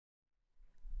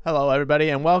Hello, everybody,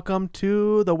 and welcome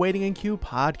to the Waiting in Queue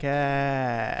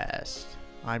podcast.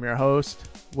 I'm your host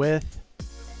with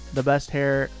the best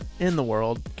hair in the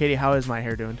world. Katie, how is my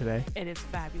hair doing today? It is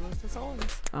fabulous as always.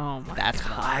 Oh my That's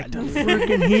God. what I like to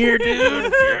freaking hear,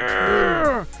 dude.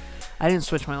 Yeah. I didn't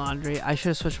switch my laundry. I should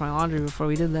have switched my laundry before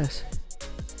we did this.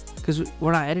 Because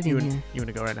we're not editing here. You want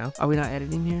to go right now? Are we not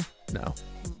editing here? No.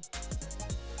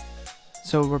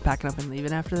 So we're packing up and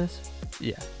leaving after this?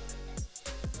 Yeah.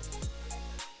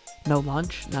 No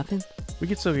lunch? Nothing? We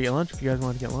could still get lunch if you guys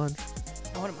want to get lunch.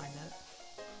 I wouldn't mind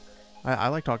that. I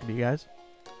like talking to you guys.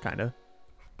 Kind of.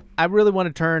 I really want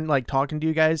to turn talking to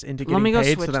you guys into Let me getting go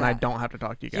paid so switch then I that. don't have to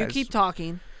talk to you guys. You keep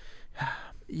talking.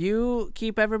 You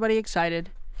keep everybody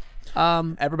excited.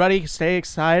 Everybody stay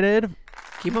excited.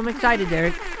 Keep them excited,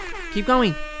 Derek. Keep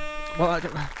going. Well,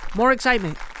 More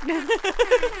excitement.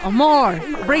 More.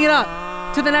 Bring it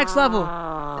up to the next level.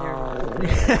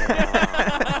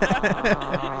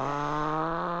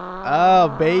 Oh,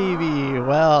 baby.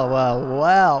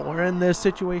 Well. We're in this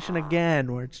situation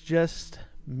again where it's just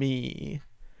me.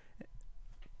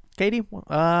 Katie,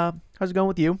 how's it going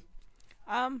with you?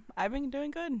 I've been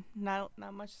doing good. Not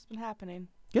much has been happening.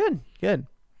 Good.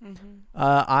 Mm-hmm.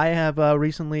 I have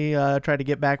recently tried to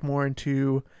get back more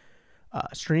into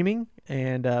streaming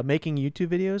and making YouTube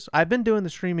videos. I've been doing the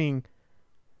streaming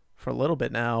for a little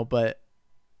bit now, but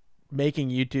making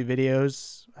YouTube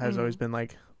videos has always been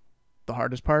the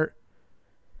hardest part.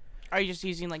 Are you just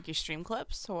using your stream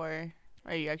clips, or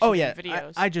are you actually doing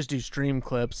videos? I just do stream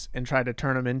clips and try to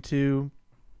turn them into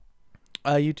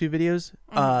YouTube videos.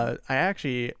 I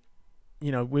actually,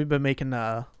 we've been making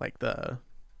the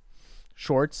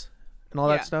shorts and all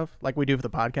that stuff like we do for the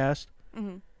podcast.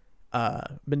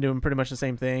 Been doing pretty much the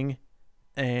same thing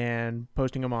and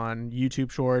posting them on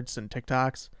YouTube shorts and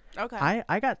TikToks. Okay.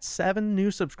 I got 7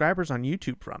 new subscribers on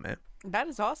YouTube from it. That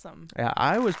is awesome. Yeah,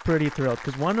 I was pretty thrilled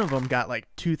because one of them got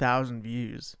 2,000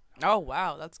 views. Oh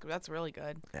wow, that's really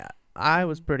good. Yeah, I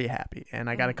was pretty happy, and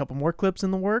I got a couple more clips in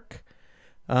the work.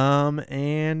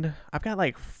 And I've got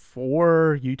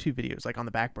 4 YouTube videos on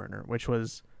the back burner,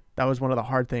 that was one of the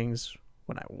hard things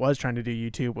when I was trying to do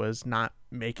YouTube, was not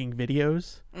making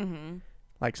videos.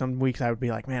 Some weeks I would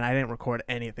be like, man, I didn't record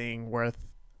anything worth,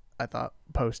 I thought,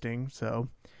 posting. So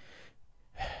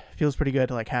feels pretty good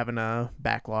having a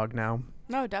backlog now.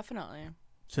 No, definitely.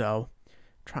 So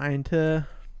trying to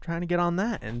get on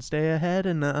that and stay ahead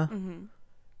and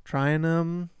try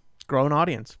and grow an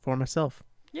audience for myself.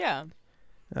 Yeah.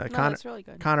 Connor, that's really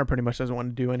good. Connor pretty much doesn't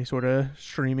want to do any sort of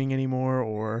streaming anymore,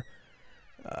 or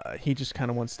he just kind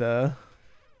of wants to.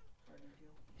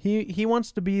 He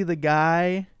wants to be the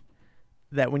guy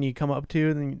that when you come up to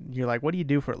and you're like, "What do you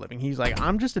do for a living?" He's like,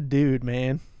 "I'm just a dude,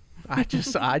 man. I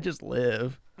just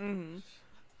live."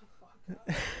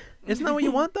 Isn't that what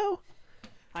you want though?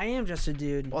 I am just a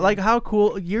dude. Well, how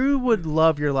cool. You would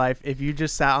love your life if you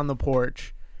just sat on the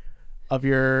porch of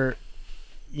your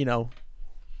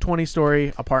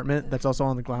 20-story apartment that's also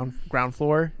on the ground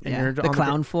floor, and you're the on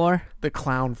clown floor. The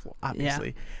clown floor,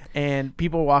 obviously. And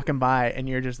people walking by, and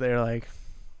you're just there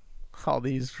all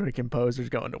these freaking posers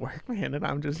going to work, man, and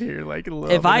I'm just here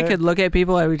If I could look at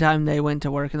people every time they went to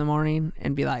work in the morning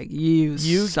and be like, you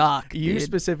suck, you dude.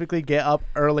 specifically get up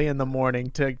early in the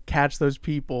morning to catch those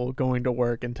people going to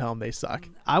work and tell them they suck.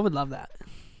 I would love that.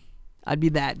 I'd be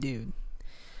that dude.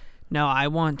 No, I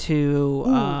want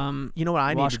to you know what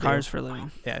I need wash to cars do? for a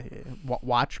living. Yeah.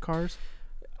 Watch cars.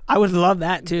 I would love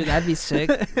that too. That'd be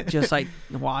sick. Just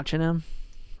watching them.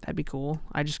 That'd be cool.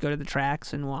 I just go to the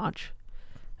tracks and watch.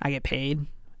 I get paid.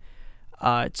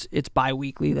 It's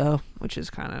bi-weekly though, which is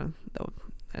that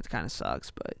kind of sucks,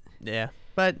 but yeah.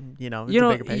 But it's a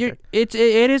bigger paycheck. It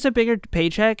is a bigger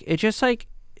paycheck. It's just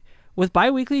with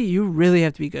bi-weekly, you really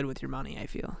have to be good with your money, I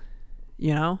feel.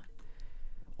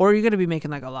 Or you're gonna be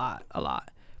making a lot.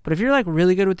 But if you're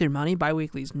really good with your money,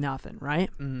 bi-weekly is nothing,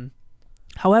 right?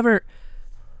 However,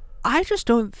 I just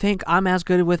don't think I'm as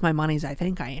good with my money as I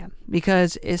think I am,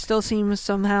 because it still seems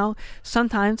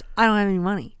sometimes I don't have any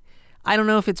money. I don't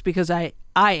know if it's because I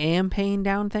am paying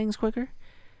down things quicker,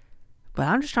 but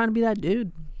I'm just trying to be that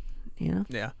dude,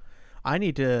 Yeah. I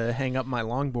need to hang up my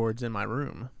longboards in my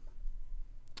room.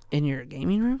 In your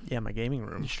gaming room? Yeah, my gaming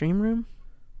room. Your stream room?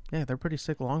 Yeah, they're pretty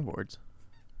sick longboards.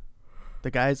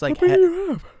 The guy's How many do you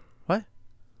have? What?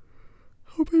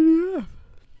 How many do you have?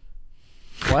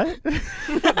 What?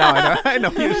 No, I know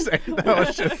what you're saying. That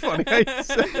was just funny.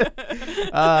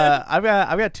 I've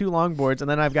got 2 longboards, and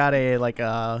then I've got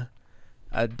a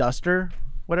duster,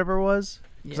 whatever it was,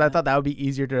 because I thought that would be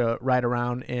easier to ride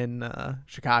around in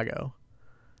Chicago.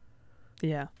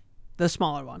 Yeah, the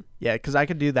smaller one. Yeah, because I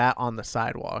could do that on the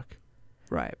sidewalk.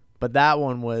 Right. But that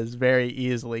one was very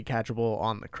easily catchable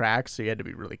on the cracks, so you had to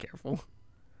be really careful.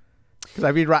 Because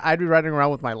I'd be riding around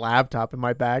with my laptop in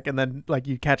my back, and then like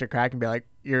you'd catch a crack and be like,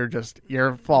 you're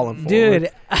falling forward.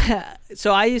 Dude,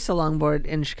 so I used to longboard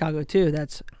in Chicago too.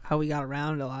 That's how we got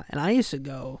around a lot. And I used to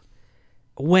go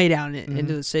way down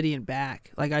into the city and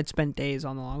back. Like I'd spend days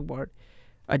on the longboard,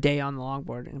 a day on the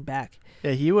longboard and back.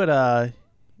 Yeah, he would.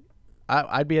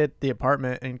 I'd be at the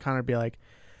apartment and Connor would be like,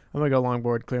 I'm gonna go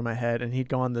longboard, clear my head, and he'd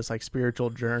go on this like spiritual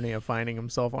journey of finding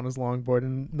himself on his longboard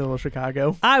in the middle of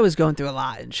Chicago. I was going through a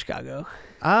lot in Chicago.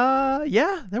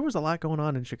 Yeah, there was a lot going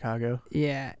on in Chicago.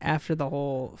 Yeah, after the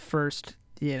whole first,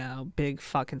 big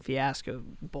fucking fiasco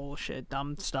bullshit,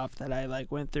 dumb stuff that I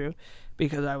like went through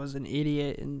because I was an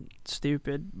idiot and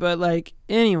stupid. But like,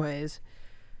 anyways,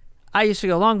 I used to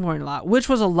go longboarding a lot, which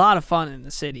was a lot of fun in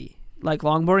the city. Like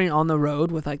longboarding on the road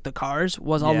with like the cars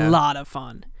was a lot of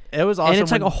fun. It was awesome. And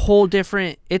it's like a whole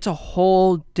different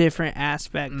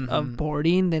aspect of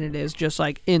boarding than it is just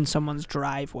like in someone's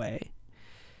driveway.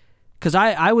 Cause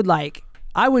I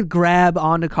would grab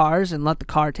onto cars and let the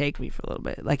car take me for a little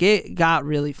bit. Like it got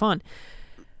really fun.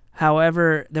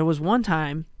 However, there was one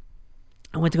time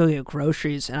I went to go get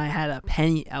groceries and I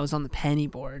was on the penny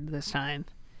board this time.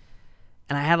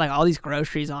 And I had like all these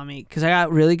groceries on me because I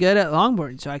got really good at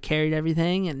longboarding. So I carried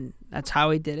everything and that's how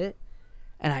I did it.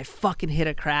 And I fucking hit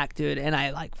a crack, dude. And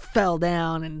I like fell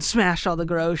down and smashed all the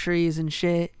groceries and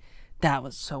shit. That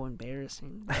was so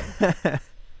embarrassing.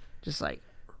 Just like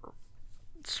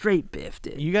straight biffed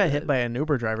it. You got hit by an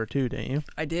Uber driver too, didn't you?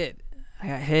 I did. I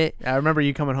got hit. I remember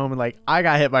you coming home and like, I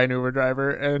got hit by an Uber driver,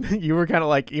 and you were kind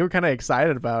of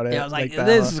excited about it. Yeah, I was like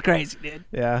this is crazy, dude.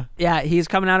 Yeah. Yeah, he's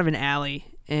coming out of an alley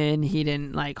and he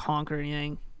didn't like honk or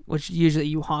anything, which usually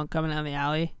you honk coming out of the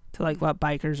alley to like let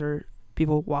bikers or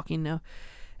people walking know.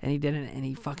 And he didn't, and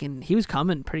he was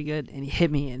coming pretty good, and he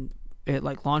hit me, and it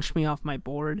like launched me off my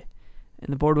board,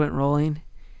 and the board went rolling.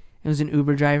 It was an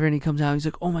Uber driver, and he comes out, he's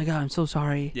like, "Oh my god, I'm so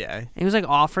sorry." Yeah. And he was like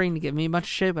offering to give me a bunch of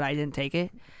shit, but I didn't take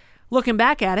it. Looking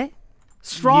back at it,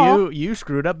 straw. You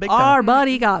screwed up big time. Our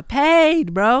buddy got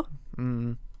paid, bro.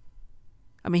 Mm.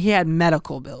 I mean, he had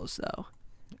medical bills though.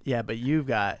 Yeah, but you've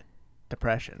got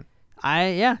depression.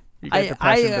 I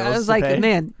bills was to like, pay.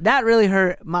 man, that really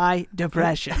hurt my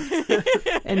depression.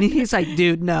 And he's like,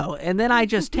 dude, no. And then I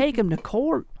just take him to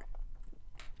court.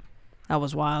 That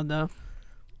was wild, though.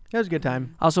 That was a good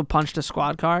time. I also punched a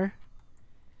squad car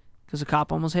because a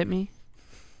cop almost hit me.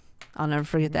 I'll never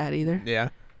forget that either. Yeah.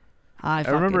 I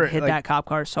remember hit that cop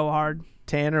car so hard.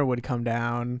 Tanner would come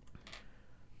down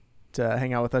to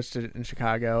hang out with us in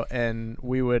Chicago, and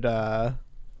we would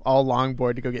all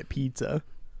longboard to go get pizza.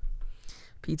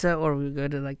 Pizza, or we would go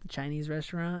to like the Chinese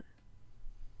restaurant.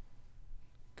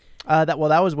 That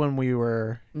was when we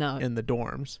were No, in the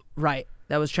dorms. Right.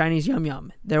 That was Chinese Yum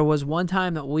Yum. There was one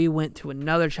time that we went to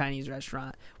another Chinese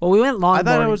restaurant. Well, we went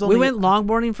longboarding. We went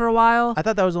longboarding for a while. I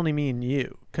thought that was only me and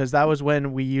you, because that was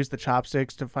when we used the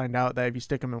chopsticks to find out that if you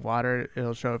stick them in water,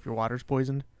 it'll show if your water's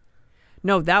poisoned.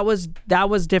 No, that was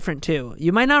different too.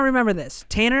 You might not remember this.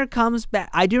 Tanner comes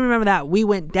back. I do remember that. We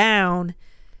went down.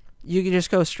 You could just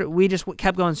go straight. We just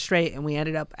kept going straight, and we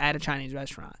ended up at a Chinese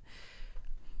restaurant.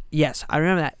 Yes, I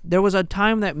remember that. There was a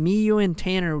time that me, you, and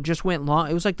Tanner just went long.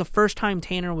 It was like the first time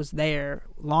Tanner was there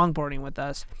longboarding with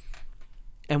us,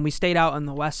 and we stayed out on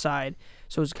the west side.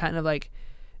 So it was kind of like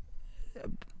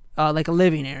a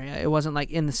living area. It wasn't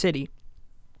like in the city.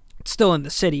 It's still in the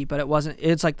city, but it wasn't.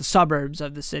 It's like the suburbs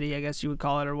of the city, I guess you would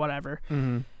call it, or whatever.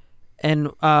 Mm-hmm.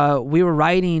 And we were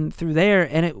riding through there,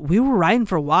 and we were riding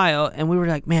for a while, and we were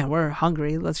like, man, we're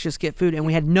hungry. Let's just get food. And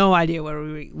we had no idea where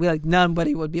we like,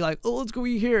 nobody would be like, oh, let's go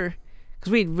eat here.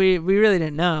 Because we really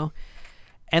didn't know.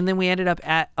 And then we ended up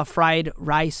at a fried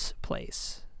rice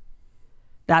place.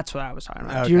 That's what I was talking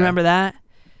about. Okay. Do you remember that?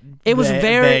 It was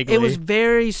vaguely. It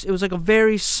was like a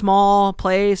very small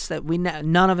place that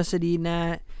none of us had eaten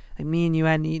at. Like me and you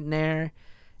hadn't eaten there.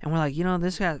 And we're like,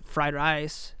 this got fried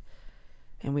rice.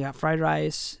 And we got fried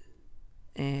rice,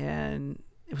 and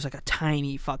it was like a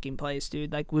tiny fucking place,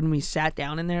 dude. Like when we sat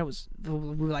down in there, we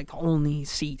were like the only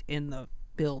seat in the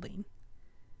building.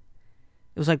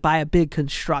 It was like by a big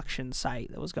construction site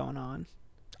that was going on.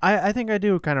 I think I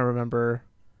do kind of remember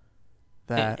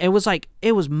that. It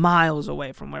was miles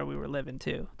away from where we were living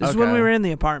too. This is when we were in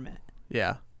the apartment.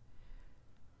 Yeah.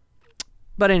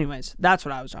 But anyways, that's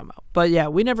what I was talking about. But yeah,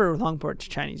 we never longboarded to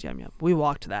Chinese Yum Yum. We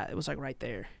walked to that. It was like right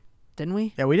there. Didn't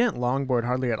we? Yeah, we didn't longboard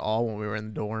hardly at all when we were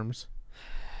in the dorms.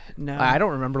 No. I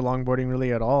don't remember longboarding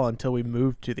really at all until we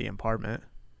moved to the apartment.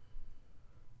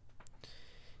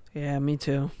 Yeah, me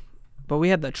too. But we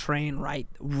had the train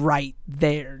right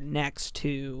there next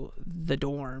to the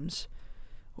dorms.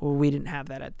 Well, we didn't have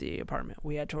that at the apartment.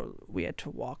 We had to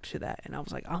walk to that, and I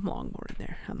was like, I'm longboarding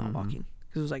there. I'm not walking,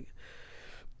 because it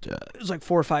was like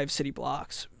 4 or 5 city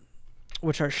blocks,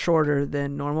 which are shorter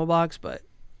than normal blocks, but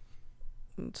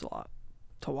it's a lot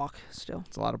to walk still.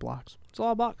 It's a lot of blocks. It's a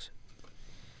lot of blocks.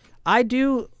 I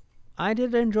did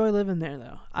enjoy living there,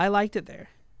 though. I liked it there.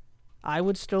 I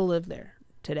would still live there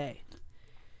today.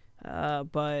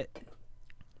 But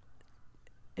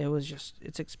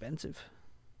it's expensive.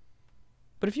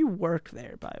 But if you work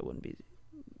there, probably wouldn't be.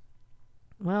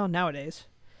 Well, nowadays,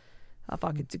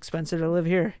 fuck, it's expensive to live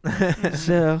here.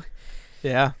 So,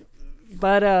 yeah.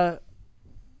 But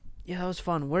yeah, that was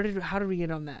fun. How did we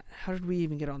get on that? How did we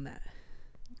even get on that?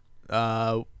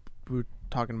 We were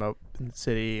talking about in the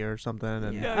city or something,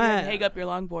 and You hang up your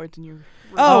longboards and you.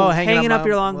 Hanging up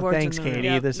your longboards. Well, thanks, Katie.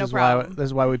 Yep, this no is problem.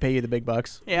 why we pay you the big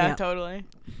bucks. Yeah, totally.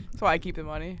 That's why I keep the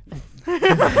money.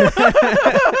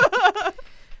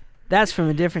 That's from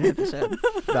a different episode.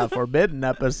 The forbidden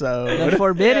episode. The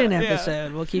forbidden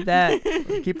episode. We'll keep that.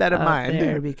 Keep that in mind.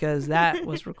 There, because that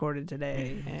was recorded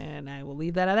today, and I will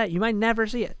leave that at that. You might never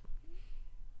see it.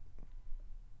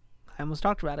 I almost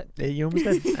talked about it. Yeah, you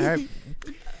almost did.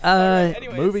 All right.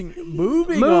 Anyways.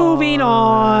 Moving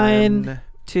on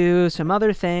to some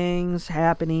other things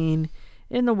happening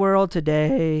in the world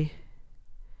today.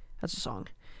 That's a song.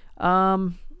 I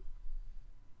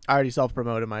already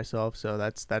self-promoted myself, so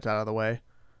that's out of the way.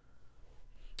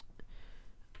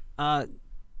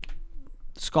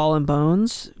 Skull and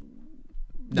Bones.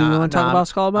 Do you want to talk about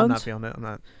Skull and Bones? I'm not feeling it. I'm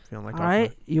not feeling like all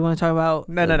right. You want to talk about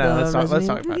No. Let's talk about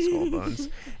Skull and Bones.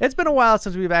 It's been a while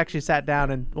since we've actually sat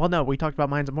down and we talked about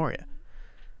Mines of Moria.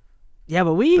 Yeah,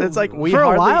 but for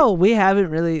a while we haven't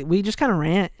really. We just kind of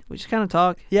rant. We just kind of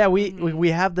talk. Yeah, we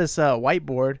have this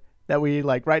whiteboard that we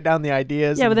like write down the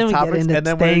ideas. Yeah, but then we get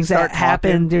into things that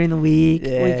happened during the week.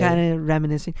 Yeah. We kind of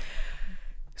reminiscing.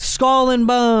 Skull and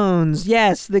Bones.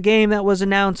 Yes, the game that was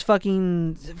announced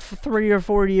fucking 3 or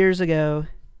 4 years ago.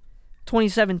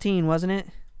 2017, wasn't it?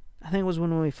 I think it was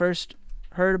when we first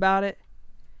heard about it.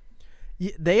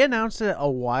 Yeah, they announced it a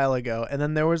while ago, and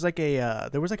then there was like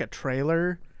a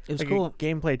trailer. It was like cool. A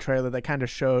gameplay trailer that kind of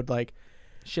showed like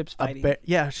ships fighting.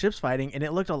 Ships fighting, and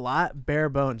it looked a lot bare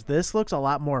bones. This looks a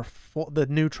lot more full. The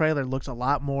new trailer looks a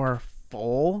lot more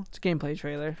full. It's a gameplay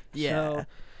trailer. Yeah. So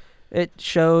it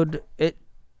showed it.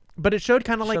 But it showed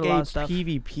kind of like a stuff.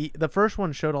 PvP. The first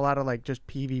one showed a lot of like just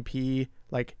PvP,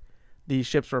 like these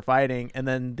ships were fighting, and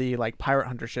then the like pirate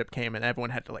hunter ship came and everyone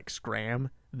had to like scram.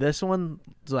 This one's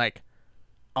like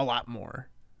a lot more,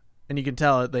 and you can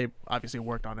tell they obviously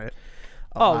worked on it.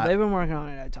 They've been working on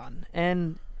it a ton,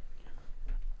 and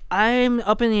I'm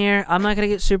up in the air. I'm not gonna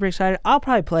get super excited. I'll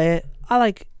probably play it. I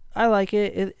like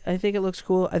it. I think it looks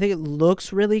cool. I think it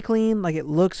looks really clean. Like it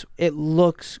looks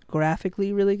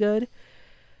graphically really good.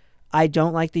 I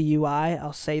don't like the UI.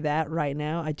 I'll say that right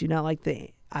now. I do not like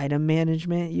the item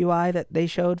management UI that they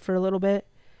showed for a little bit.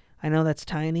 I know that's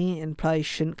tiny and probably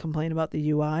shouldn't complain about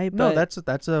the UI. But no, that's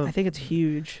a. I think it's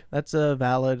huge. That's a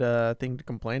valid thing to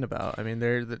complain about. I mean,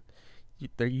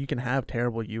 you can have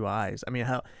terrible UIs. I mean,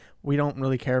 we don't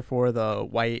really care for the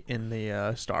white in the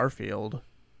Starfield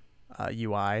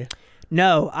UI.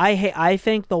 No, I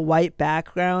think the white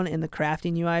background in the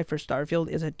crafting UI for Starfield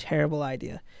is a terrible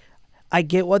idea. I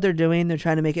get what they're doing. They're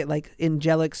trying to make it like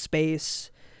angelic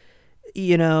space.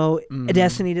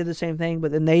 Destiny did the same thing,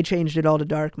 but then they changed it all to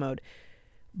dark mode.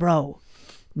 Bro,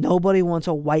 nobody wants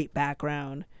a white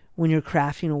background when you're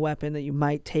crafting a weapon that you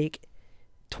might take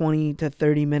 20 to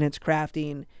 30 minutes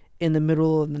crafting in the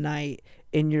middle of the night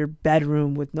in your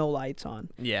bedroom with no lights on.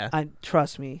 Yeah.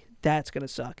 Trust me, that's going to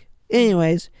suck.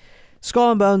 Anyways,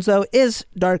 Skull and Bones, though, is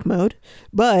dark mode,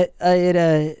 but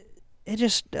it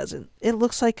just doesn't. It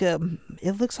looks like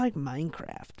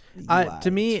Minecraft.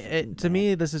 To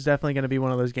me, this is definitely going to be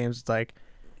one of those games. It's like,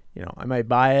 I might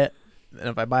buy it, and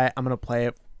if I buy it, I'm going to play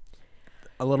it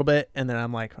a little bit, and then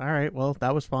I'm like, all right, well,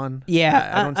 that was fun.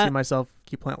 Yeah, I don't see myself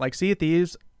keep playing. Like Sea of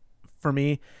Thieves, for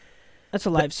me, that's a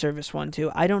live service one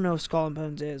too. I don't know if Skull and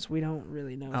Bones is. We don't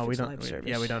really know. If it's live service.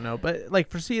 Yeah, we don't know. But like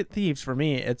for Sea of Thieves, for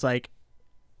me, it's like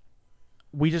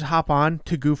we just hop on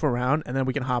to goof around, and then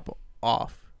we can hop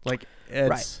off. Like it's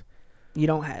right. You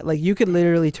don't have you could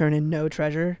literally turn in no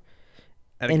treasure,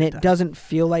 and it doesn't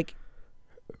feel like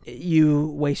you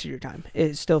wasted your time.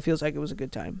 It still feels like it was a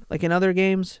good time. Like in other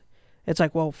games, it's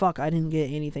like, well, fuck, I didn't get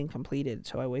anything completed,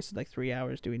 so I wasted like 3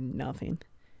 hours doing nothing.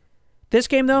 This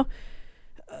game though,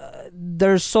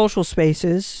 there's social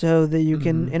spaces so that you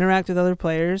can interact with other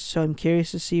players. So I'm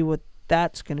curious to see what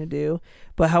that's gonna do.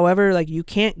 But however, you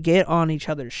can't get on each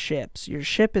other's ships. Your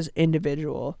ship is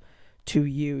individual to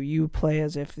you. You play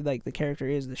as if the character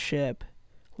is the ship.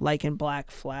 like in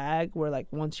Black Flag, where like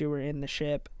once you were in the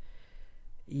ship,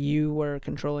 you were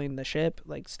controlling the ship,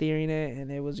 like steering it,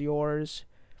 and it was yours.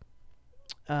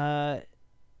 And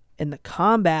the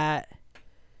combat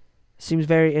seems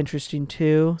very interesting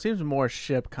too. Seems more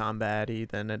ship combat-y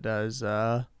than it does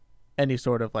any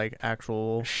sort of like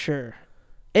actual Sure.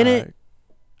 And it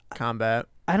combat.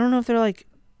 I don't know if they're like,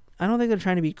 I don't think they're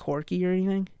trying to be quirky or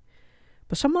anything,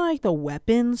 but some of like the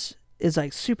weapons is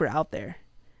like super out there.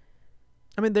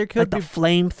 I mean, there could Like be the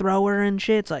flamethrower and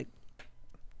shit. It's like,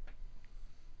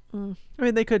 I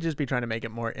mean, they could just be trying to make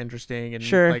it more interesting and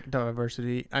Sure. like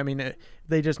diversity. I mean,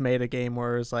 they just made a game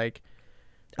where it's like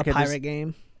a pirate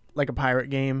game. like a pirate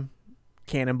game,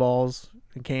 cannonballs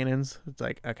and cannons. It's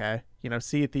like, okay, you know,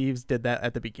 Sea of Thieves did that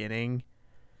at the beginning,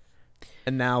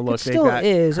 and now look, It they've still got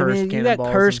is. I cursed mean, you got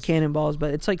cannonballs cursed cannonballs,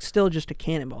 but it's like still just a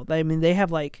cannonball. I mean, they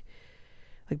have like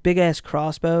big ass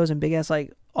crossbows and big ass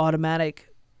like automatic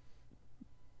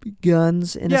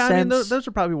guns in a sense. I mean, those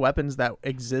are probably weapons that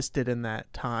existed in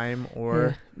that time,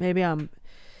 or maybe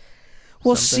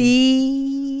we'll something.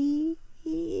 see.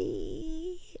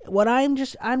 What I'm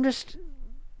just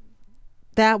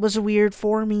that was weird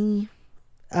for me.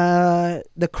 The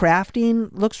crafting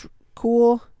looks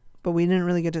cool, but we didn't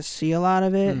really get to see a lot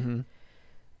of it.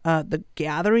 Mm-hmm. The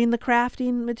gathering the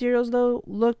crafting materials though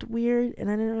looked weird,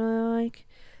 and I didn't really like.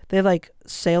 They like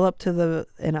sail up to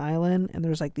an island, and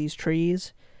there's like these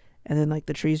trees, and then like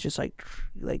the trees just like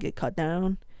get cut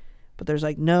down, but there's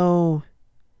like no.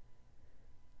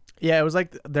 Yeah, it was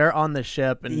like they're on the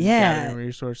ship and gathering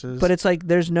resources, but it's like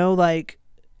there's no like.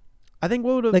 I think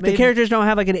what would have Like the characters don't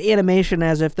have like an animation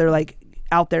as if they're like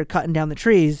out there cutting down the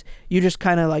trees. You just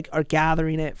kind of like are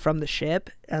gathering it from the ship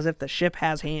as if the ship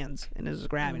has hands and is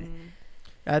grabbing it.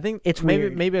 I think It's maybe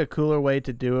weird. a cooler way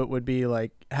to do it would be like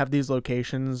have these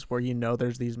locations where you know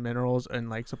there's these minerals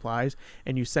and like supplies,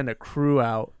 and you send a crew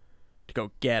out to go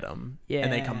get them, Yeah,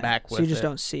 and they come back with so you just it.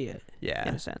 don't see it. Yeah,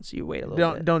 in a sense, you wait a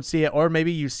little bit. Don't see it, or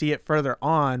maybe you see it further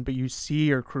on, but you see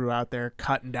your crew out there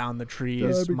cutting down the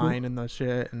trees, mining the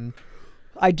shit, and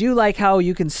I do like how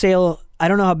you can sail. I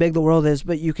don't know how big the world is,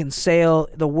 but you can sail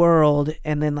the world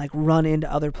and then like run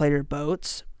into other player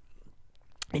boats,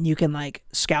 and you can like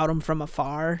scout them from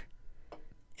afar,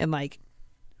 and like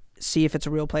see if it's a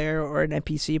real player or an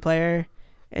NPC player,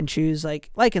 and choose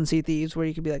like in Sea Thieves where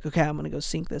you could be like, okay, I'm gonna go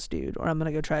sink this dude, or I'm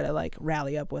gonna go try to like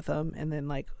rally up with him, and then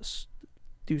like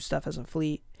do stuff as a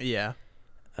fleet. yeah.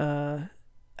 I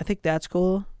think that's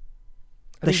cool.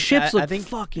 The ships look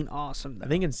fucking awesome, though. I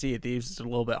think in Sea of Thieves it's a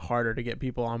little bit harder to get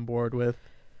people on board with.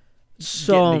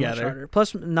 So getting much together. harder.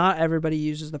 Plus, not everybody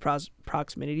uses the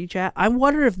proximity chat. I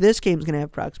wonder if this game's gonna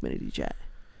have proximity chat.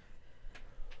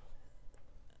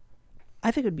 I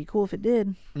think it'd be cool if it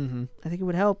did. Mm-hmm. I think it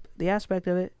would help the aspect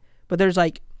of it. But there's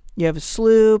like, you have a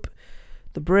sloop,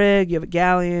 the brig, you have a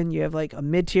galleon, you have like a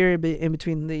mid-tier in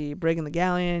between the brig and the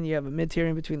galleon, you have a mid-tier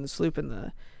in between the sloop and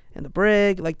the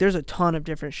brig. Like there's a ton of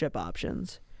different ship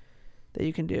options that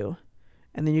you can do.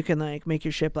 And then you can like make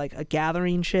your ship like a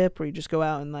gathering ship where you just go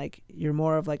out and like you're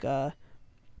more of like a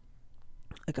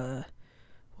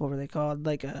what were they called?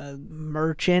 Like a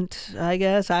merchant, I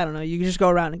guess. I don't know. You can just go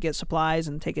around and get supplies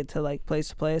and take it to like place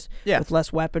to place with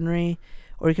less weaponry.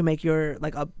 Or you can make your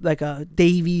like a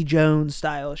Davy Jones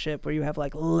style ship where you have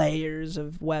like layers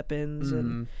of weapons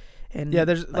and yeah,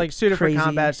 there's like suited for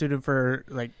combat, suited for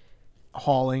like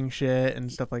hauling shit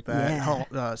and stuff like that.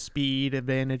 Yeah. Speed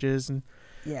advantages and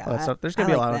yeah, all that stuff. There's gonna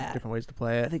be a lot of different ways to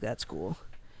play it. I think that's cool.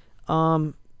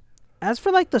 As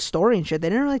for like the story and shit, they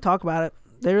didn't really talk about it.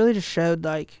 They really just showed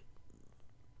like.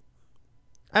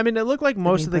 I mean, it looked like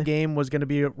most of the game was going to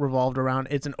be revolved around.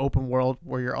 It's an open world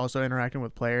where you're also interacting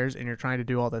with players and you're trying to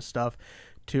do all this stuff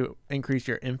to increase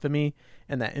your infamy,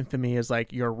 and that infamy is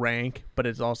like your rank, but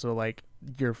it's also like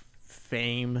your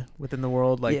fame within the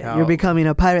world. Like how you're becoming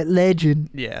a pirate legend.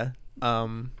 Yeah.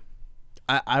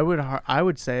 I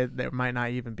would say there might not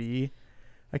even be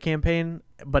a campaign,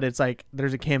 but it's like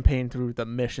there's a campaign through the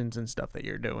missions and stuff that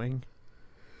you're doing.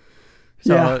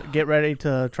 So get ready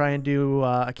to try and do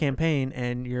a campaign,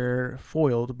 and you're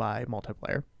foiled by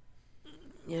multiplayer.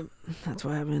 Yep, that's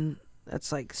what happened.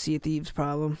 That's like Sea of Thieves'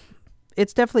 problem.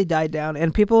 It's definitely died down,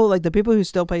 and people like the people who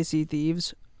still play Sea of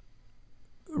Thieves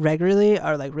regularly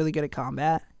are like really good at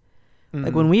combat. Mm-hmm.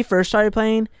 Like when we first started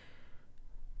playing,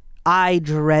 I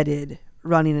dreaded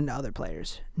running into other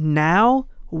players. Now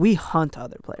we hunt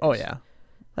other players. Oh yeah,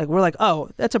 like we're like, oh,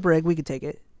 that's a brig, we could take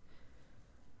it.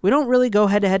 We don't really go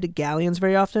head-to-head to galleons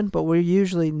very often, but we're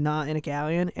usually not in a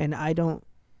galleon, and I don't...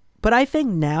 But I think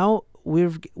now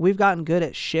we've gotten good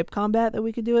at ship combat that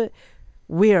we could do it.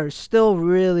 We are still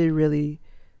really, really,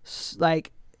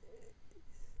 like,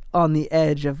 on the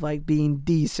edge of like being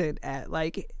decent at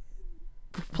like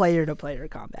player to player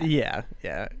combat. Yeah.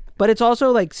 But it's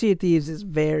also like Sea of Thieves is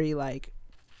very like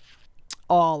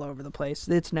all over the place.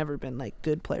 It's never been like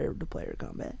good player to player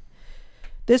combat.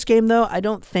 This game though, I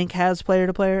don't think has player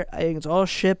to player. I think it's all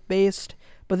ship based.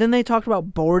 But then they talked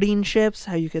about boarding ships,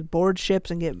 how you could board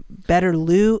ships and get better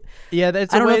loot. Yeah, I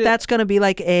don't know if that's gonna be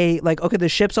like okay, the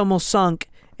ship's almost sunk.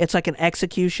 It's like an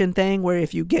execution thing where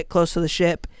if you get close to the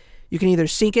ship, you can either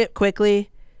sink it quickly,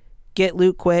 get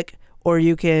loot quick, or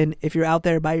you can, if you're out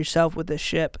there by yourself with this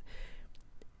ship,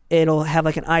 it'll have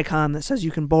like an icon that says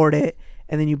you can board it,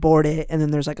 and then you board it, and then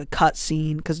there's like a cut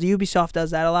scene, because the Ubisoft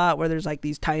does that a lot, where there's like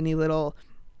these tiny little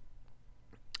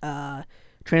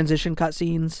transition cut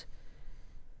scenes,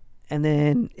 and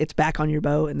then it's back on your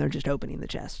boat, and they're just opening the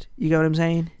chest. You get what I'm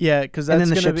saying? Yeah, because and then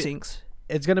the ship sinks.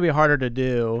 It's going to be harder to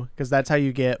do, because that's how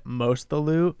you get most of the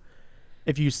loot.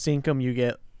 If you sink them, you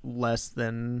get less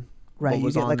than right. what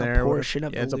was you get on like there. A portion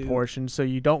of the it's loot. A portion, so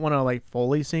you don't want to like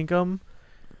fully sink them,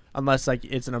 unless like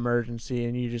it's an emergency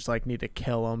and you just like need to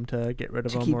kill them to get rid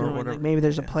of them, or whatever. Like, maybe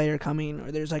there's a player coming,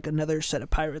 or there's like another set of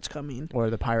pirates coming, or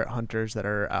the pirate hunters that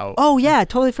are out. Oh yeah, I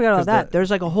totally forgot about that.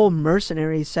 There's like a whole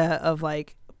mercenary set of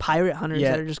like pirate hunters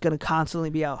that are just going to constantly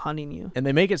be out hunting you. And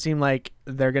they make it seem like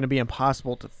they're going to be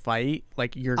impossible to fight.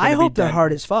 Like you're I hope they're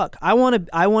hard as fuck. I want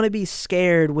to be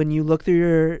scared when you look through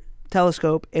your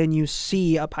telescope and you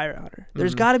see a pirate hunter.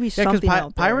 There's got to be something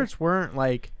out there. Pirates weren't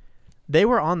like, they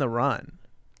were on the run.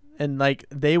 And like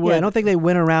they would. Yeah, I don't think they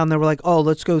went around. They were like, "Oh,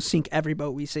 let's go sink every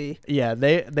boat we see." Yeah,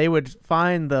 they would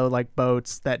find the like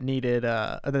boats that needed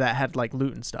that had like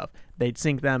loot and stuff. They'd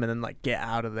sink them and then like get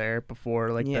out of there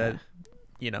before like the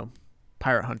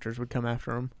pirate hunters would come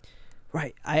after them.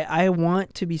 Right. I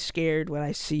want to be scared when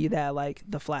I see that like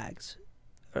the flags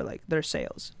or like their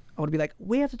sails. I want to be like,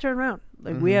 we have to turn around.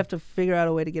 Like we have to figure out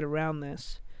a way to get around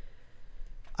this.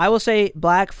 I will say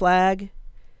Black Flag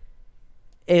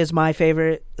is my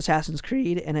favorite Assassin's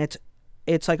Creed, and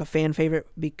it's like a fan favorite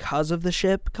because of the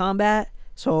ship combat.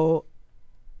 So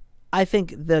I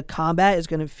think the combat is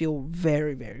going to feel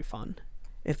very, very fun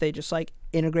if they just like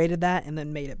integrated that and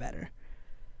then made it better.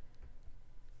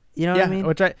 You know what I mean?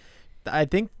 Which I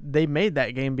think they made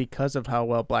that game because of how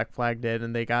well Black Flag did,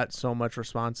 and they got so much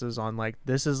responses on like,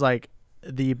 this is like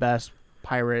the best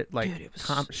pirate like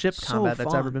ship combat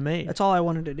that's ever been made. That's all I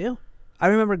wanted to do. I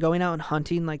remember going out and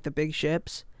hunting like the big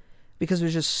ships because it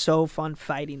was just so fun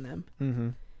fighting them. Mm-hmm.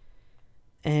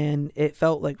 And it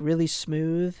felt like really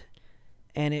smooth,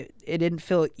 and it didn't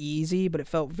feel easy, but it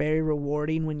felt very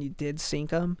rewarding when you did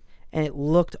sink them. And it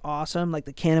looked awesome, like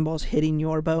the cannonballs hitting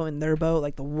your boat and their boat,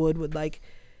 like the wood would like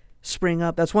spring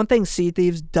up. That's one thing Sea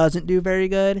Thieves doesn't do very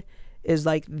good, is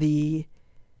like the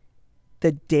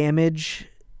damage,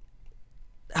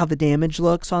 how the damage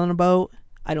looks on a boat.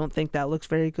 I don't think that looks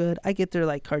very good. I get they're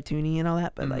like cartoony and all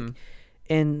that, but like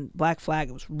in Black Flag,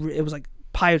 it was like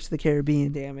Pirates of the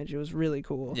Caribbean damage. It was really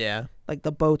cool. Yeah, like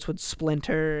the boats would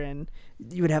splinter and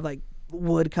you would have like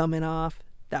wood coming off.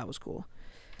 That was cool.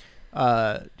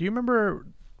 Do you remember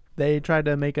they tried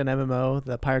to make an MMO,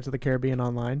 the Pirates of the Caribbean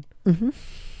Online? Mm-hmm.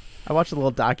 I watched a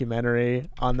little documentary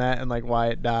on that and like why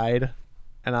it died,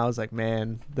 and I was like,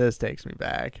 man, this takes me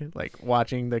back. Like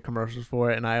watching the commercials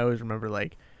for it, and I always remember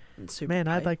like, man,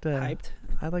 I'd like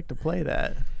to play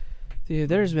that. Dude,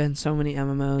 there's been so many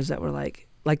MMOs that were like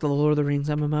the Lord of the Rings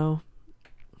MMO.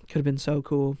 Could have been so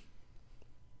cool.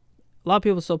 A lot of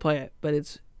people still play it, but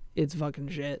it's fucking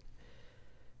shit.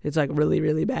 It's like really,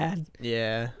 really bad.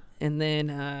 Yeah. And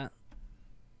then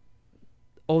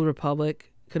Old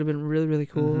Republic could have been really, really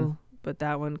cool, but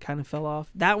that one kind of fell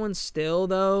off. That one still,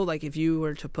 though, like if you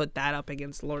were to put that up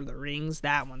against Lord of the Rings,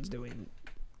 that one's doing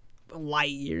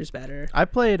light years better. I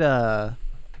played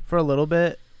for a little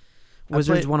bit.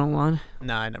 Wizards 101?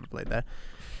 No, I never played that.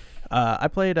 I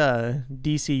played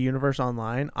DC Universe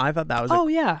Online. I thought that was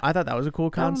I thought that was a cool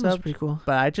concept. That one was pretty cool.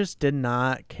 But I just did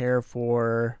not care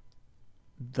for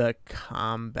the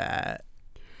combat.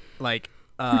 Like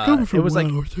it was like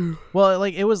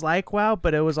it was like WoW,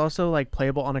 but it was also like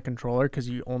playable on a controller because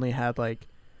you only had like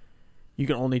you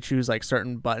can only choose like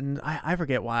certain buttons. I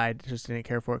forget why I just didn't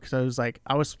care for it, because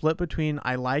I was split between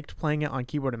I liked playing it on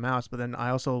keyboard and mouse, but then I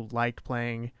also liked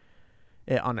playing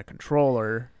it on a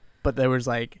controller. But there was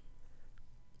like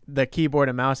the keyboard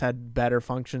and mouse had better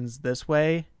functions this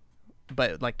way,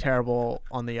 but like terrible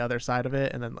on the other side of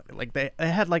it. And then like they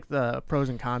had like the pros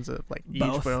and cons of like each.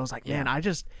 Both. But I was like, man, I'm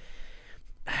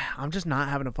just not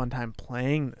having a fun time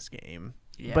playing this game.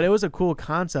 Yeah. But it was a cool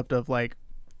concept of like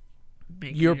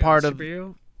you're part of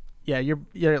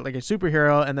you're like a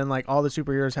superhero, and then like all the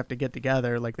superheroes have to get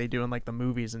together like they do in like the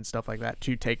movies and stuff like that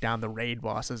to take down the raid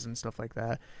bosses and stuff like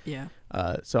that. Yeah.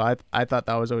 So I thought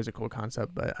that was always a cool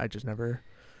concept, but I just never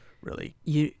really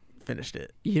finished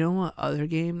it. You know what other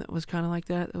game that was kind of like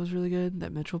that was really good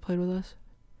that Mitchell played with us?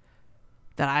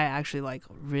 That I actually like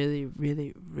really,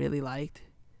 really, really liked?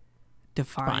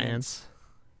 Defiance.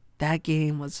 That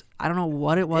game was, I don't know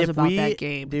what it was about that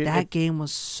game. Dude, that game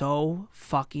was so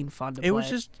fucking fun to play. It was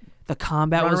just the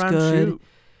combat was good.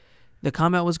 The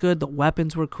combat was good. The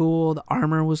weapons were cool. The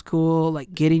armor was cool.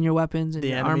 Like getting your weapons and the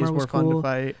your enemies armor was were cool. fun to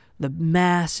fight. The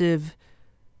massive,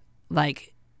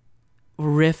 like,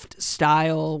 Rift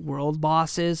style world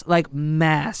bosses, like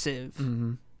massive,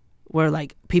 where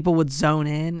like people would zone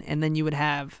in, and then you would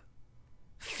have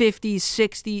 50,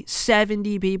 60,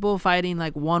 70 people fighting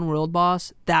like one world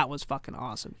boss. That was fucking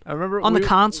awesome. I remember on the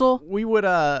console, we'd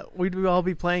all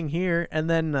be playing here, and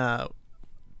then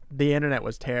the internet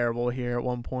was terrible here at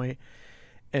one point,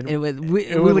 and we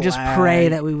would just pray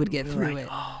that we would get through it.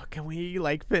 Oh, can we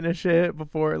like finish it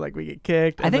before like we get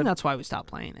kicked? I think that's why we stopped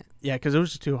playing it. Yeah, because it was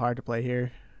just too hard to play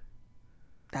here.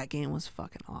 That game was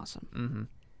fucking awesome.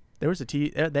 There was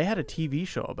they had a TV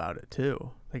show about it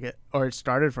too, it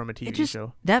started from a TV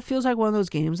show. That feels like one of those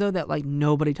games though that like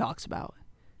nobody talks about,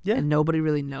 and nobody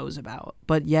really knows about,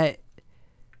 but yet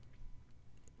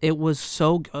it was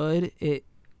so good.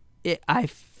 I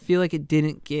feel like it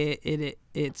didn't get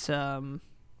it's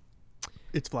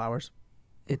flowers.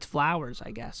 It's flowers,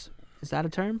 I guess. Is that a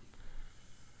term?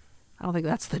 I don't think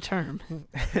that's the term.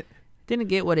 Didn't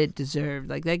get what it deserved.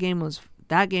 Like that game was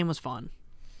fun.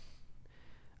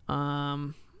 I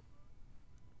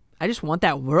just want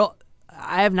that world.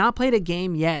 I have not played a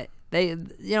game yet.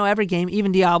 Every game,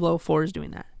 even Diablo 4 is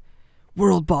doing that.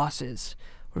 World bosses,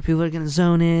 where people are going to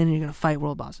zone in and you're going to fight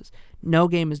world bosses. No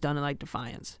game has done it like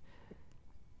Defiance.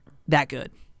 That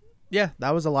good. Yeah,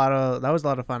 that was a lot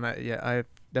of fun. I've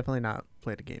definitely not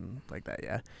played a game like that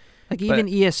yet. Like even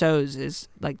ESOs is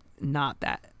like not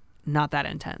that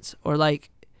intense. Or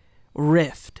like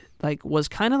Rift, like was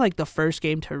kind of like the first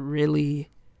game to really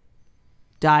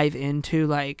dive into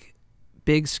like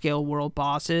big scale world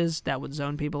bosses that would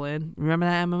zone people in. Remember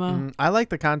that MMO? I like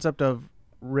the concept of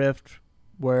Rift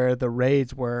where the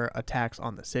raids were attacks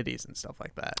on the cities and stuff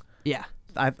like that. Yeah.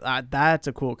 That's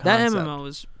a cool concept. That MMO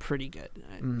was pretty good.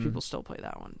 People still play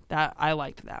that one. I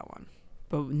liked that one.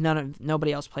 But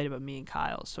nobody else played it but me and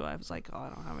Kyle, so I was like, I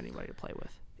don't have anybody to play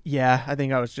with. Yeah, I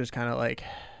think I was just kind of like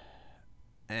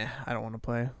I don't want to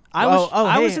play.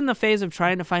 I was in the phase of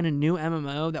trying to find a new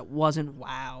MMO that wasn't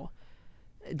WoW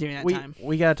during that time.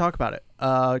 We got to talk about it.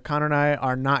 Connor and I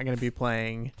are not going to be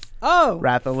playing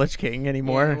Wrath of the Lich King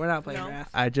anymore. Yeah, we're not playing Wrath.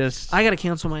 I got to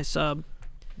cancel my sub.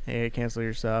 Hey, cancel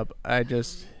your sub.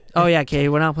 Oh, yeah, Kay,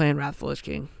 we're not playing Wrath of the Lich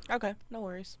King. Okay, no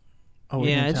worries. Oh,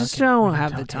 yeah, I just don't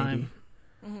have the time.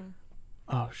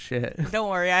 Oh, shit. Don't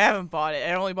worry, I haven't bought it.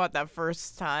 I only bought that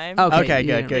first time. Okay,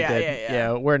 good.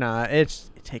 Yeah, we're not. It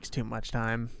takes too much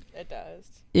time. It does.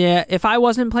 Yeah, if I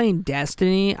wasn't playing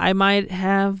Destiny, I might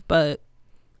have, but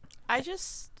I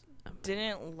just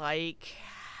didn't like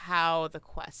how the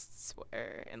quests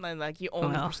were, and then like you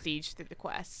only prestige through the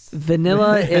quests.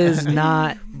 Vanilla is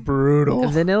not brutal.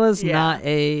 Vanilla's not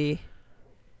a.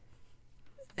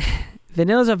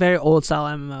 Vanilla's a very old style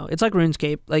MMO. It's like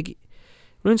RuneScape. Like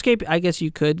RuneScape, I guess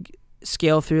you could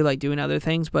scale through like doing other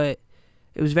things, but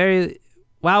it was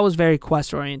WoW was very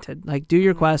quest oriented. Like do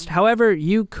your quest. However,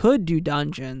 you could do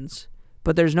dungeons,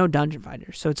 but there's no dungeon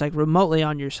finder. So it's like remotely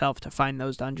on yourself to find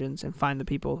those dungeons and find the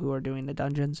people who are doing the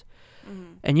dungeons.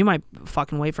 And you might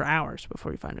fucking wait for hours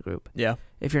before you find a group. Yeah.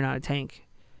 If you're not a tank.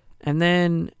 And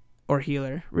then, or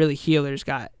healer. Really, healers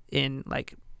got in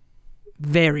like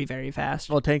very, very fast.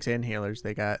 Well, tanks and healers,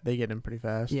 they get in pretty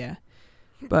fast. Yeah.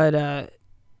 But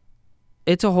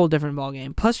it's a whole different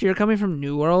ballgame. Plus, you're coming from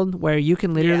New World where you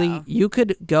can literally, you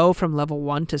could go from level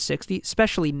 1 to 60,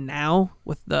 especially now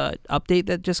with the update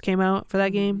that just came out for that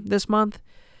game this month.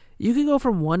 You could go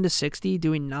from 1 to 60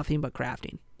 doing nothing but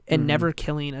crafting and never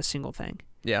killing a single thing.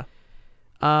 Yeah.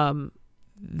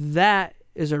 That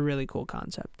is a really cool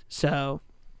concept. So,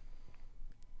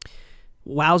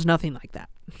 WoW's nothing like that.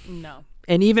 No.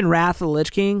 And even Wrath of the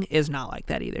Lich King is not like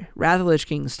that either. Wrath of the Lich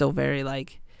King is still very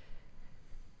like,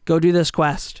 go do this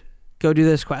quest. Go do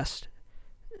this quest.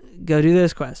 Go do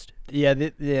this quest. Yeah,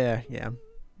 yeah.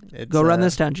 Go run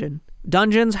this dungeon.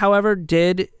 Dungeons, however,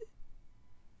 did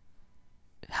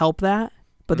help that,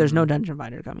 but there's no dungeon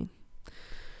finder coming.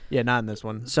 Yeah, not in this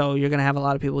one. So you're going to have a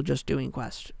lot of people just doing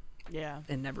quests. Yeah.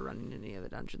 And never running any of the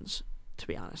dungeons, to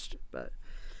be honest. But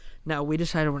no, we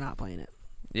decided we're not playing it.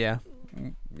 Yeah.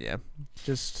 Yeah.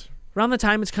 Just around the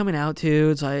time it's coming out too,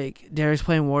 it's like Derek's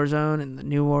playing Warzone, and the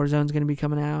new Warzone's gonna be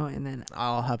coming out, and then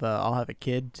I'll have a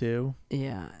kid too.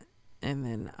 yeah, and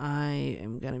then I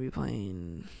am gonna be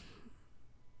playing.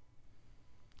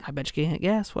 I bet you can't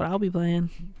guess what I'll be playing.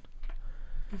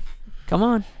 Come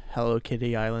on. Hello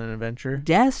Kitty Island Adventure.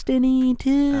 Destiny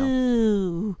 2.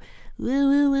 Oh. Woo,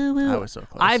 woo, woo, woo. I was so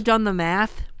close. I've done the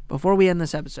math before we end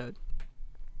this episode.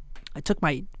 I took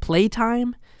my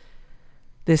playtime.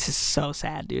 This is so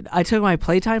sad, dude. I took my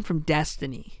playtime from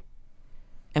Destiny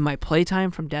and my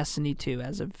playtime from Destiny 2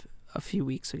 as of a few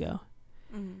weeks ago.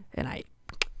 Mm-hmm. And I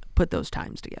put those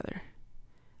times together.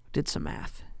 Did some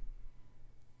math.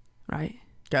 Right?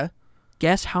 Okay.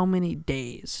 Guess how many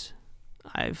days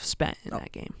I've spent in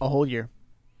that game. A whole year.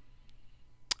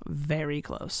 Very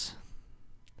close.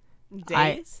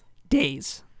 Days?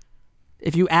 Days.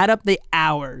 If you add up the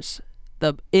hours,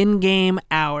 the in-game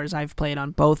hours I've played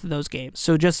on both of those games.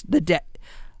 So just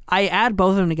I add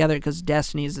both of them together because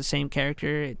Destiny is the same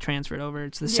character. It transferred over.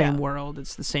 It's the same world.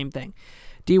 It's the same thing.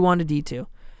 D1 to D2.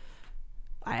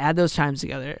 I add those times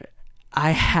together.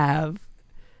 I have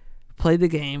played the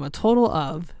game a total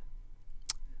of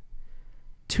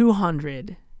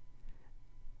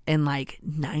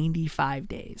 295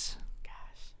 days.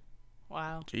 Gosh.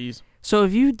 Wow. Jeez. So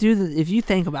if you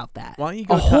think about that, Why don't you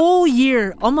go whole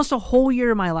year, almost a whole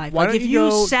year of my life. Why Like don't if you you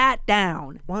go- sat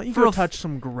down, Why don't you for go a touch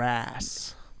some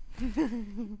grass?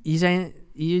 you saying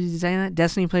that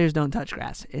Destiny players don't touch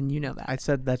grass, and you know that. I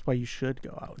said that's why you should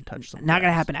go out and touch some Not gonna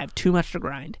grass. happen. I have too much to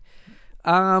grind.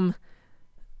 I've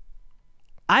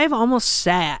almost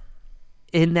sat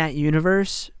in that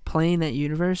universe, playing that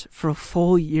universe for a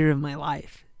full year of my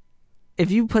life.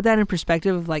 If you put that in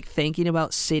perspective of like thinking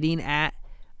about sitting at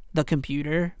the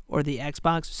computer or the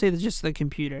Xbox, say just the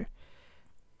computer,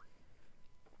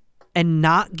 and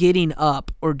not getting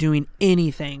up or doing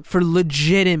anything for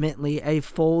legitimately a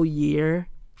full year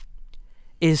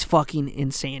is fucking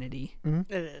insanity.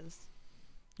 Mm-hmm. It is.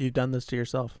 You've done this to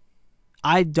yourself.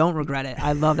 I don't regret it.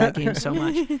 I love that game so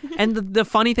much. And the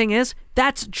funny thing is,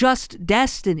 that's just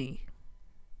Destiny.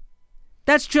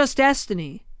 That's just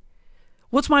Destiny.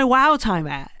 What's my WoW time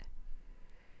at?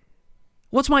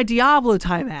 What's my Diablo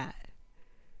time at?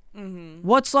 Mm-hmm.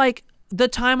 What's like the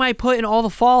time I put in all the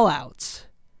Fallouts?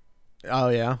 Oh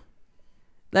yeah.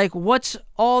 Like what's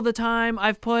all the time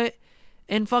I've put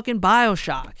in fucking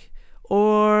BioShock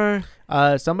or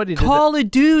Somebody did Call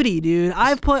of Duty, dude.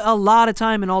 I've put a lot of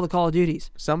time in all the Call of Duties.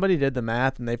 somebody did the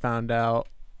math and they found out,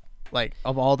 like,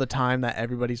 of all the time that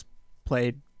everybody's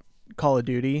played Call of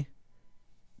Duty,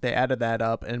 they added that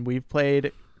up, and we've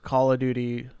played Call of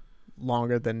Duty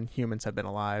longer than humans have been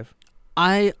alive.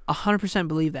 I 100%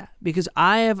 believe that because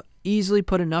I have easily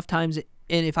put enough times in.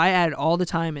 If I added all the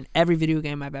time in every video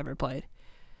game I've ever played,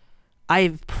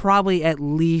 I've probably at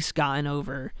least gotten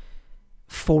over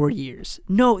 4 years.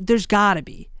 No, there's gotta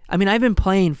be. I mean, I've been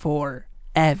playing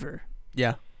forever.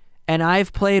 Yeah. And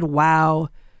I've played WoW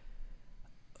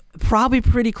probably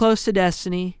pretty close to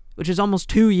Destiny, which is almost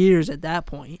 2 years at that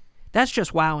point. That's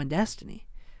just WoW and Destiny.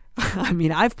 I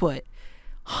mean, I've put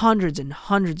hundreds and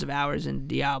hundreds of hours in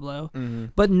Diablo,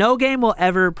 but no game will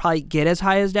ever probably get as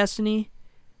high as Destiny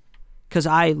because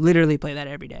I literally play that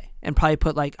every day and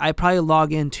probably I probably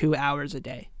log in 2 hours a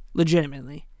day,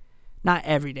 legitimately. Not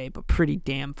every day, but pretty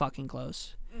damn fucking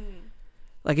close.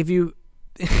 Like if you,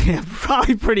 yeah,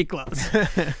 probably pretty close.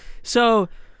 So,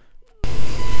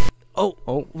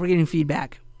 oh, we're getting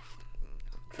feedback.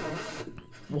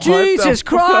 What Jesus the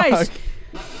Christ!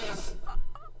 fuck?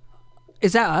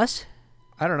 Is that us?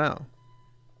 I don't know.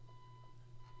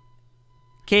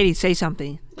 Katie, say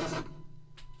something.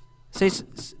 Say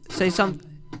something.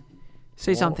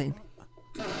 Say something.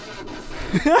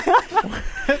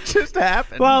 It just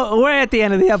happened. Well, we're at the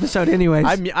end of the episode, anyways.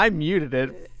 I muted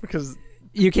it because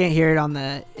You can't hear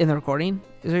it in the recording.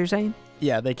 Is what you're saying?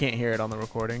 yeah, they can't hear it on the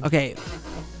recording. Okay.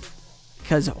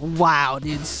 Because wow,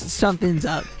 dude, something's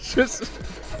up. Just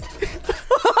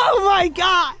Oh my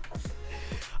god!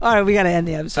 All right, we gotta end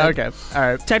the episode. okay. All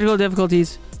right. Technical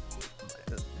difficulties.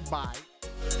 Bye.